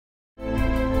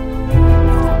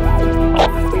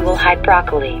hide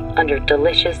broccoli under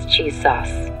delicious cheese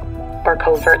sauce, or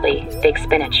covertly bake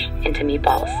spinach into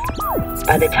meatballs.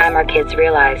 By the time our kids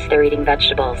realize they're eating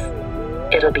vegetables,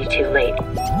 it'll be too late.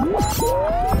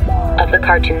 Of the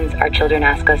cartoons our children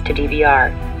ask us to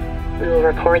DVR, we will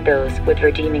record those with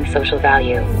redeeming social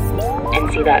value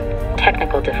and see that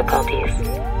technical difficulties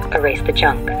erase the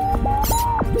junk.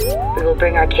 We will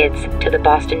bring our kids to the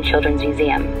Boston Children's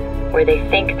Museum, where they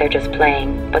think they're just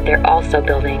playing, but they're also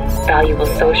building valuable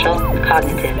social,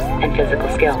 cognitive, and physical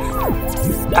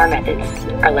skills. Our methods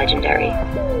are legendary.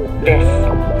 This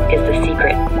is the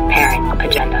Secret Parent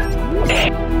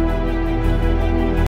Agenda.